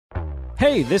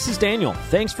Hey, this is Daniel.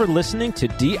 Thanks for listening to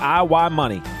DIY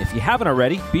Money. If you haven't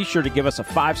already, be sure to give us a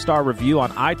 5-star review on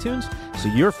iTunes so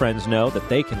your friends know that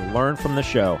they can learn from the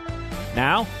show.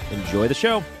 Now, enjoy the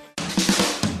show.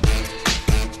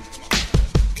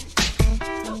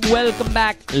 Welcome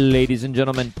back, ladies and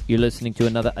gentlemen. You're listening to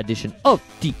another edition of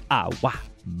DIY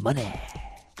Money.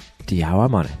 DIY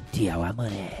Money. DIY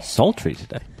Money. Sultry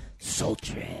today.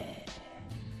 Sultry.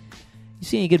 You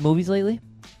see any good movies lately?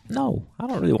 No, I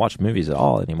don't really watch movies at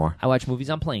all anymore. I watch movies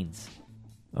on planes.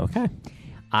 Okay.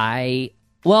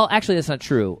 Well, actually, that's not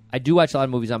true. I do watch a lot of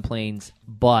movies on planes,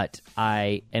 but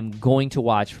I am going to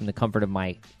watch from the comfort of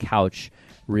my couch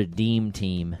Redeem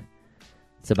Team.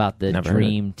 It's about the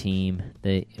Dream Team,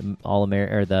 the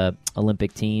the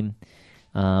Olympic team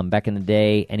back in the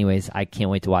day. Anyways, I can't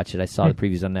wait to watch it. I saw the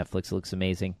previews on Netflix. It looks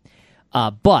amazing.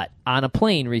 But on a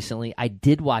plane recently, I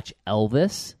did watch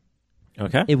Elvis.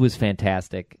 Okay. It was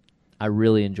fantastic. I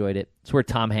really enjoyed it. It's where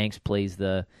Tom Hanks plays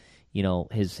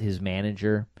his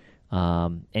manager.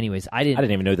 Anyways, I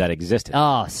didn't even know that existed.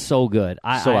 Oh, so good.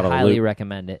 I highly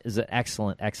recommend it. It's an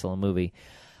excellent movie.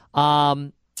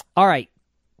 All right.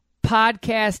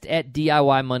 Podcast at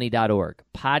DIYmoney.org.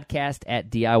 Podcast at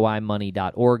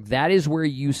DIYmoney.org. That is where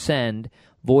you send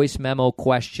voice memo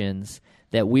questions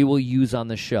that we will use on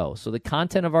the show. So the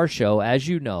content of our show, as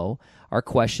you know, are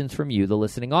questions from you, the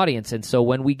listening audience. And so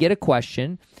when we get a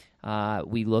question,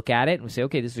 we look at it and we say,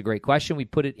 okay, this is a great question. We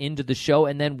put it into the show,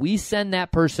 and then we send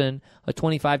that person a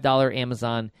 $25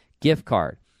 Amazon gift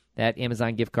card. That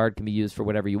Amazon gift card can be used for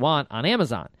whatever you want on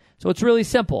Amazon. So it's really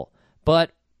simple. But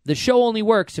the show only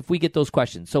works if we get those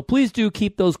questions. So please do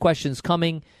keep those questions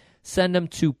coming. Send them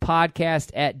to podcast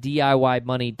at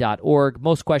DIYmoney.org.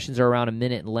 Most questions are around a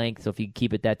minute in length, so if you can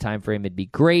keep it that time frame, it'd be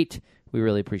great. We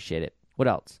really appreciate it. What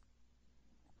else?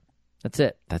 That's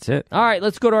it. That's it. All right,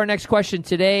 let's go to our next question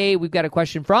today. We've got a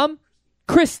question from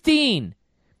Christine.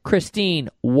 Christine,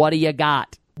 what do you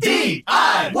got? DIY!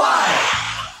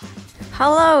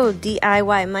 Hello,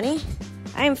 DIY Money.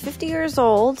 I am 50 years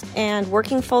old and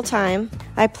working full-time.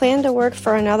 I plan to work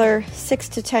for another 6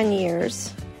 to 10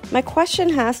 years. My question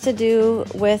has to do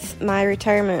with my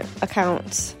retirement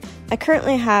accounts. I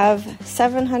currently have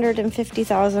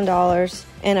 $750,000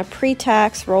 in a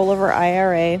pre-tax rollover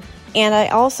IRA, and I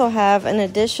also have an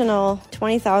additional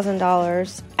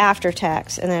 $20,000 after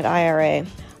tax in that IRA.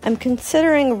 I'm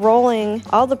considering rolling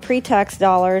all the pre-tax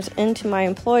dollars into my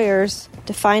employer's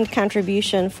defined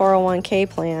contribution 401k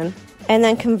plan, and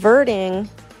then converting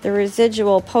the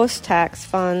residual post-tax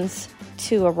funds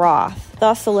to a Roth,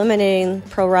 thus eliminating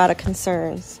pro rata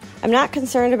concerns. I'm not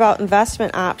concerned about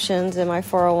investment options in my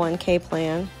 401k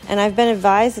plan, and I've been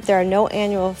advised that there are no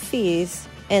annual fees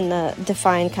in the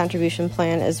defined contribution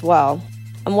plan as well.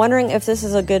 I'm wondering if this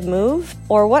is a good move,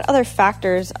 or what other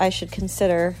factors I should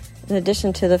consider in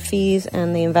addition to the fees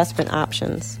and the investment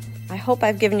options. I hope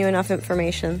I've given you enough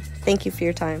information. Thank you for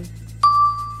your time.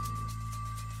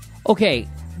 Okay,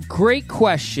 great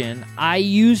question. I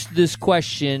used this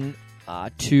question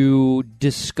to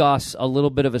discuss a little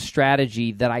bit of a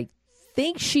strategy that I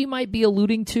think she might be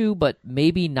alluding to, but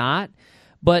maybe not.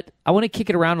 But I want to kick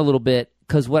it around a little bit,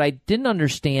 because what I didn't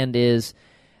understand is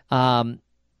everything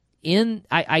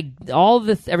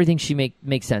she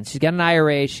makes sense. She's got an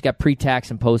IRA, she's got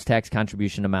pre-tax and post-tax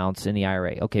contribution amounts in the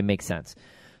IRA. Okay, makes sense.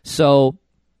 So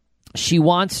she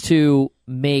wants to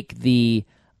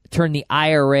turn the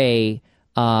IRA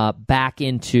back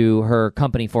into her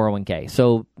company 401k.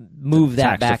 So move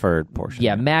that back. Tax-deferred portion.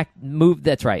 Yeah,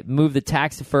 that's right. Move the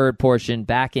tax-deferred portion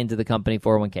back into the company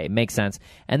 401k. Makes sense.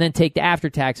 And then take the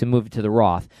after-tax and move it to the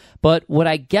Roth. But what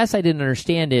I guess I didn't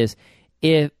understand is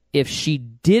if she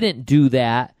didn't do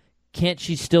that, can't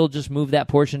she still just move that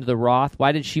portion to the Roth?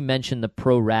 Why did she mention the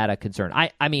pro rata concern?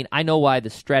 I mean, I know why the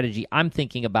strategy I'm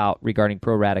thinking about regarding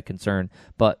pro rata concern,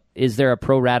 but is there a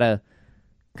pro rata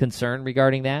concern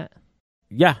regarding that?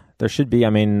 Yeah, there should be. I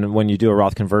mean, when you do a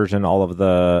Roth conversion, all of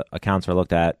the accounts are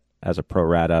looked at as a pro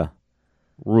rata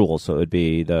rule. So it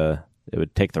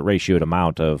would take the ratioed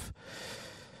amount of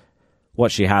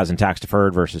what she has in tax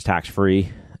deferred versus tax free,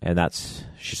 and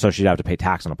so she'd have to pay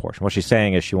tax on a portion. What she's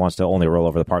saying is she wants to only roll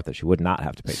over the part that she would not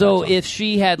have to pay tax on. So if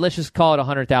she had, let's just call it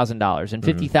 $100,000, and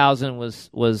 $50,000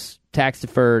 was tax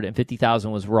deferred and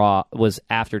 $50,000 was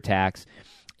after tax.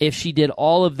 If she did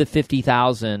all of the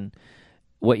 $50,000,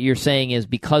 what you're saying is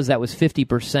because that was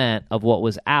 50% of what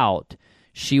was out,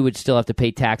 she would still have to pay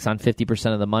tax on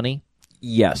 50% of the money?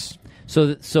 Yes.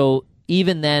 So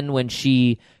even then, when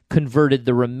she converted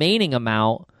the remaining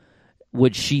amount,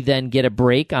 would she then get a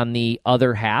break on the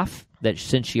other half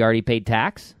since she already paid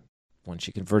tax? when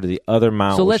she converted the other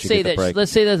amount. So let's say that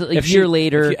a year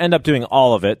later, if you end up doing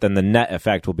all of it, then the net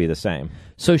effect will be the same.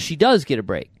 So she does get a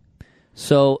break.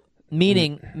 So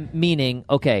meaning,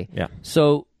 okay. Yeah.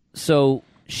 So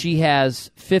she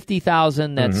has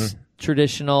 $50,000 that's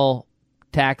traditional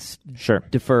tax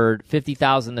deferred,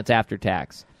 $50,000 that's after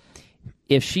tax.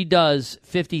 If she does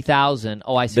 $50,000,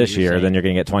 I see this year, then you're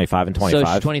going to get 25 and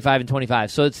 25. So 25 and 25.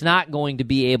 So it's not going to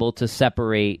be able to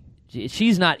separate.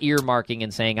 She's not earmarking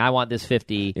and saying, I want this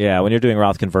 50. Yeah, when you're doing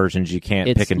Roth conversions, you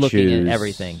can't pick and choose at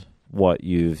everything. What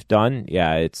you've done.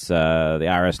 Yeah, it's the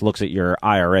IRS looks at your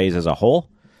IRAs as a whole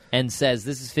and says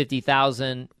this is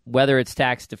 $50,000, whether it's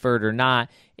tax deferred or not.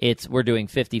 We're doing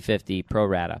 50-50 pro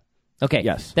rata. Okay,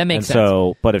 yes, that makes sense.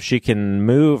 So, but if she can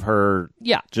move her,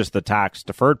 just the tax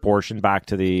deferred portion back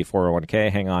to the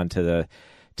 401k, hang on to the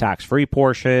tax free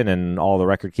portion, and all the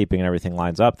record keeping and everything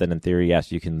lines up, then in theory,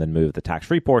 yes, you can then move the tax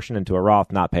free portion into a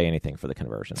Roth, not pay anything for the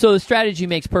conversion. So the strategy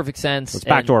makes perfect sense. It's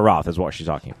backdoor Roth is what she's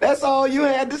talking about. That's all you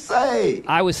had to say.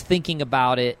 I was thinking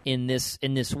about it in this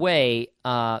way.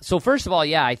 So first of all,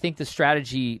 I think the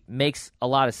strategy makes a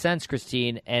lot of sense,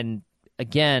 Christine. And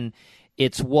again,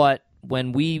 it's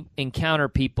when we encounter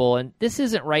people, and this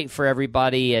isn't right for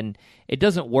everybody, and it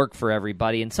doesn't work for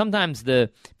everybody, and sometimes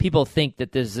the people think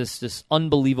that there's this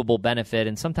unbelievable benefit,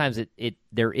 and sometimes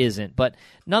there isn't. But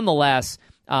nonetheless,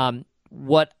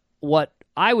 what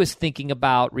I was thinking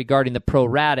about regarding the pro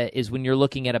rata is when you're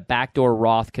looking at a backdoor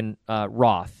Roth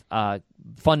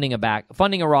funding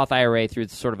a Roth IRA through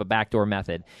sort of a backdoor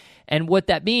method, and what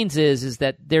that means is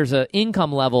that there's an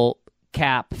income level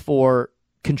cap for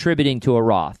contributing to a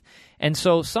Roth. And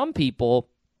so some people,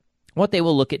 what they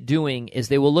will look at doing is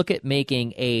they will look at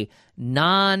making a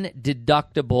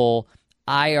non-deductible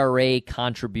IRA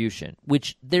contribution,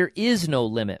 which there is no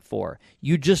limit for.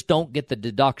 You just don't get the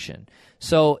deduction.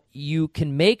 So you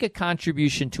can make a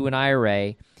contribution to an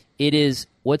IRA. It is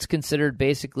what's considered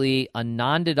basically a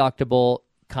non-deductible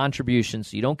contribution,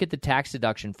 so you don't get the tax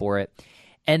deduction for it.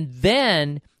 And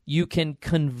then you can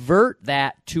convert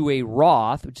that to a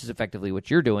Roth, which is effectively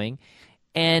what you're doing,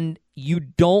 and you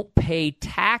don't pay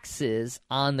taxes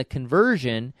on the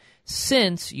conversion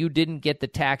since you didn't get the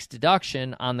tax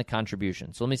deduction on the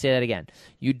contribution. So let me say that again.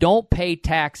 You don't pay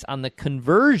tax on the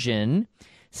conversion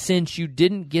since you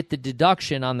didn't get the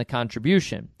deduction on the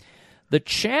contribution. The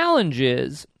challenge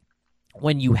is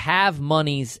when you have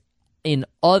monies in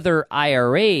other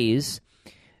IRAs,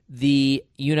 the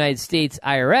United States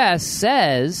IRS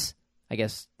says, I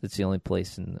guess that's the only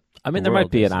place in the there might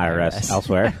be an IRS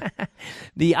elsewhere.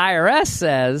 The IRS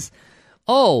says,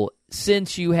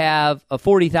 since you have a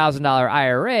 $40,000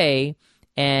 IRA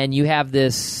and you have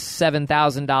this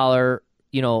 $7,000,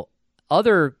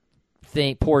 other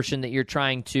portion that you're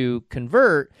trying to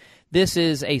convert, this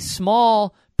is a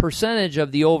small percentage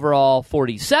of the overall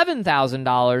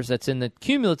 $47,000 that's in the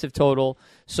cumulative total,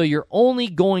 so you're only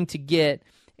going to get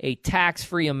a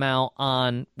tax-free amount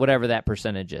on whatever that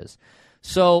percentage is.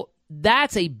 So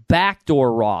that's a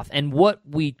backdoor Roth. And what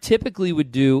we typically would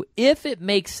do, if it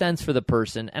makes sense for the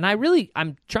person, and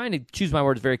I'm trying to choose my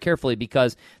words very carefully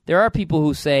because there are people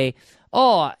who say,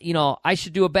 I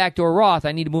should do a backdoor Roth.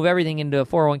 I need to move everything into a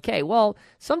 401k. Well,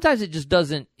 sometimes it just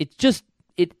doesn't,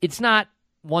 it's not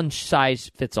one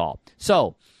size fits all.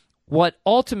 So what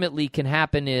ultimately can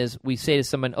happen is we say to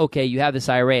someone, okay, you have this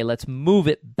IRA, let's move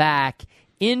it back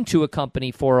into a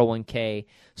company 401k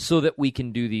so that we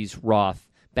can do these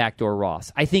backdoor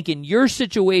Roths. I think in your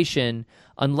situation,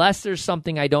 unless there's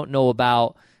something I don't know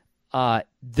about,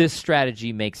 this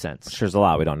strategy makes sense. There's a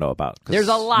lot we don't know about. There's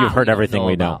a lot. You've heard everything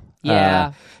we know.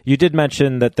 Yeah. You did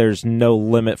mention that there's no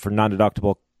limit for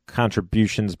non-deductible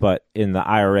contributions, but in the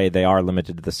IRA, they are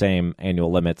limited to the same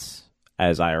annual limits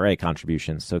as IRA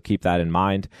contributions. So keep that in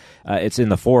mind. It's in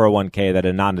the 401k that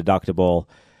a non-deductible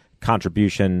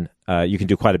contribution you can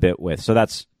do quite a bit with. So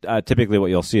that's typically what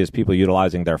you'll see is people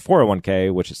utilizing their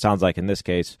 401k, which it sounds like in this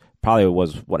case probably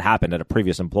was what happened at a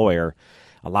previous employer.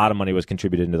 A lot of money was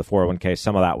contributed into the 401k.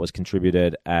 Some of that was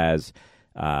contributed as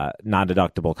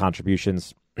non-deductible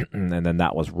contributions, and then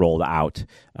that was rolled out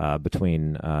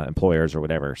between employers or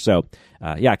whatever. So,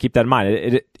 keep that in mind.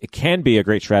 It can be a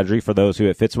great strategy for those who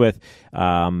it fits with,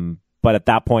 but at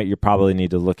that point, you probably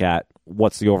need to look at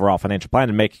what's the overall financial plan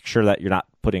and make sure that you're not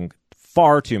putting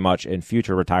far too much in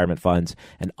future retirement funds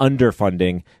and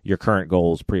underfunding your current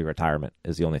goals pre-retirement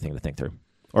is the only thing to think through.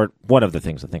 Or one of the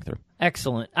things to think through.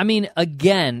 Excellent. I mean,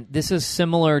 again, this is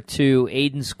similar to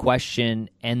Aiden's question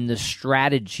and the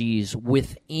strategies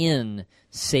within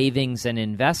savings and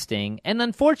investing. And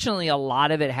unfortunately, a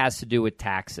lot of it has to do with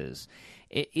taxes.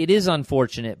 It is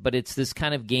unfortunate, but it's this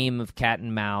kind of game of cat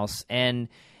and mouse. And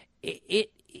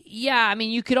it yeah, I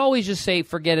mean, you could always just say,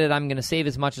 forget it, I'm going to save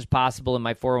as much as possible in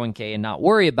my 401k and not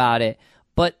worry about it.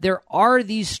 But there are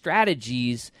these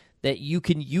strategies that you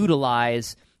can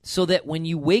utilize so that when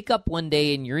you wake up one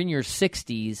day and you're in your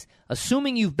 60s,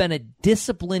 assuming you've been a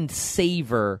disciplined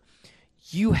saver,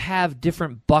 you have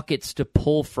different buckets to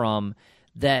pull from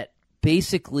that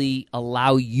basically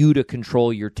allow you to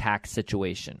control your tax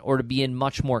situation or to be in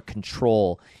much more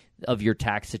control of your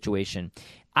tax situation.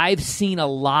 I've seen a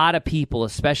lot of people,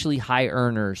 especially high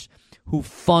earners, who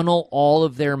funnel all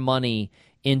of their money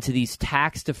into these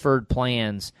tax-deferred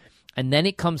plans, and then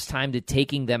it comes time to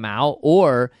taking them out,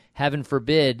 or, heaven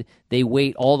forbid, they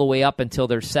wait all the way up until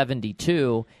they're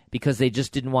 72 because they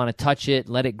just didn't want to touch it,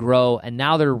 let it grow, and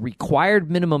now their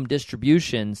required minimum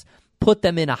distributions put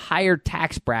them in a higher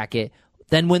tax bracket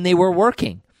than when they were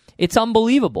working. It's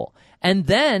unbelievable. And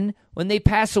then when they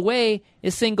pass away,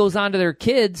 this thing goes on to their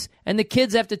kids, and the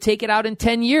kids have to take it out in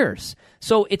 10 years.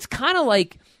 So it's kind of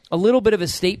like a little bit of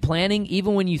estate planning,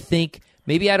 even when you think,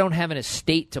 maybe I don't have an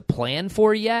estate to plan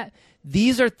for yet.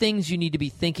 These are things you need to be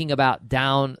thinking about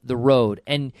down the road.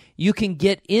 And you can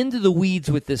get into the weeds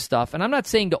with this stuff. And I'm not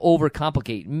saying to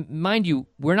overcomplicate. Mind you,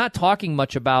 we're not talking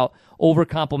much about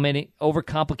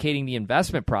overcomplicating the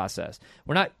investment process.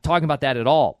 We're not talking about that at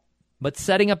all. But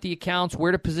setting up the accounts,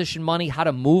 where to position money, how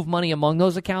to move money among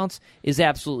those accounts is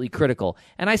absolutely critical.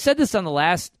 And I said this on the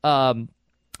last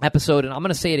episode, and I'm going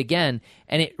to say it again,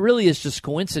 and it really is just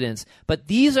coincidence, but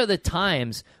these are the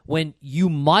times when you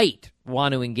might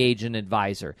want to engage an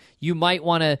advisor. You might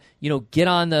want to, get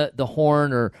on the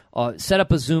horn or set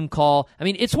up a Zoom call. I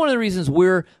mean, it's one of the reasons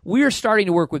we're starting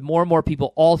to work with more and more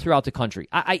people all throughout the country.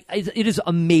 It is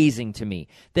amazing to me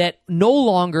that no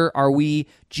longer are we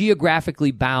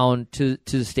geographically bound to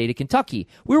the state of Kentucky.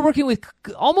 We're working with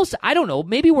almost, I don't know,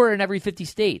 maybe we're in every 50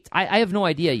 states. I have no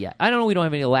idea yet. I don't know. We don't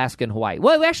have any Alaska and Hawaii.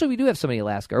 Well, actually, we do have somebody in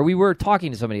Alaska, or we were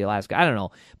talking to somebody in Alaska. I don't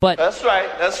know. But That's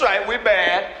right. We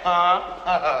bad.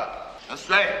 That's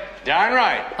right. Darn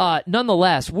right.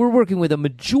 Nonetheless, we're working with a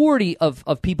majority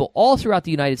of people all throughout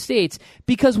the United States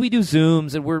because we do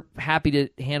Zooms and we're happy to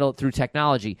handle it through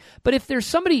technology. But if there's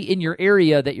somebody in your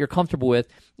area that you're comfortable with,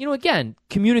 again,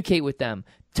 communicate with them.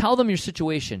 Tell them your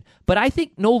situation. But I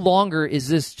think no longer is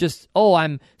this just,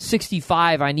 I'm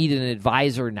 65, I need an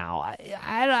advisor now.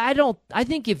 I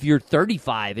think if you're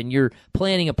 35 and you're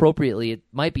planning appropriately, it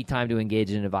might be time to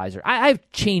engage an advisor. I've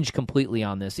changed completely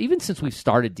on this, even since we've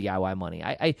started DIY Money.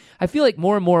 I feel like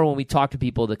more and more when we talk to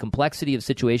people, the complexity of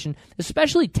situation,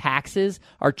 especially taxes,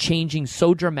 are changing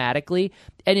so dramatically.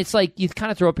 And it's like you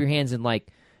kind of throw up your hands and like,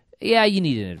 yeah, you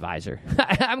need an advisor.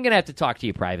 I'm going to have to talk to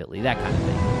you privately, that kind of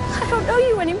thing. I don't know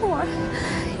you anymore.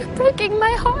 You're breaking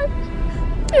my heart.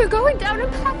 You're going down a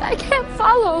path I can't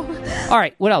follow. All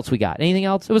right, what else we got? Anything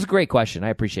else? It was a great question. I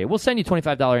appreciate it. We'll send you a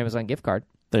 $25 Amazon gift card.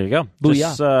 There you go.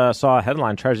 Booyah. Just saw a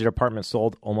headline. Treasury Department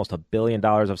sold almost $1 billion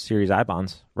of Series I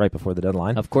bonds right before the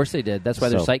deadline. Of course they did. That's why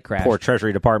their site crashed. Poor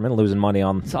Treasury Department losing money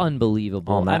on. It's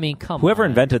unbelievable. On that. I mean, come on. Whoever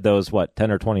invented those, 10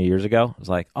 or 20 years ago, was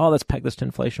like, let's peg this to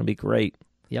inflation. It'll be great.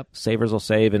 Yep. Savers will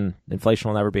save and inflation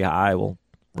will never be high. We'll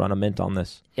run a mint on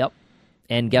this. Yep.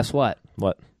 And guess what?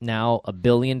 What? Now $1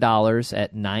 billion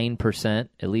at 9%,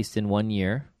 at least in 1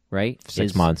 year, right?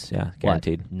 6 months, yeah,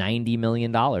 guaranteed. What? $90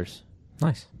 million.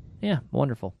 Nice. Yeah,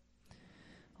 wonderful.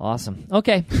 Awesome.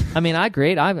 Okay. I mean,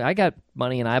 great. I got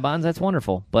money in I-bonds. That's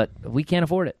wonderful. But we can't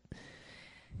afford it.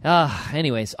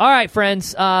 Anyways. All right,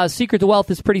 friends. Secret to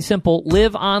wealth is pretty simple.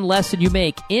 Live on less than you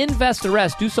make. Invest the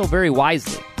rest. Do so very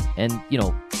wisely. And,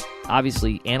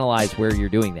 obviously analyze where you're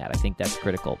doing that. I think that's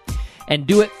critical. And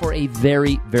do it for a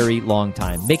very, very long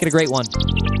time. Make it a great one.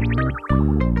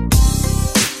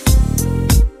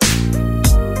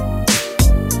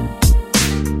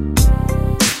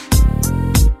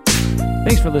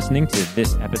 Thanks for listening to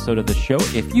this episode of the show.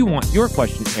 If you want your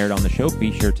question aired on the show,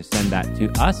 be sure to send that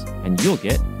to us, and you'll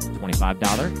get a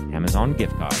 $25 Amazon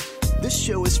gift card. This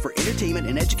show is for entertainment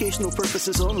and educational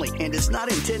purposes only and is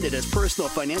not intended as personal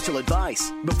financial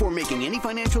advice. Before making any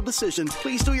financial decision,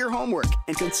 please do your homework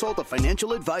and consult a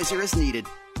financial advisor as needed.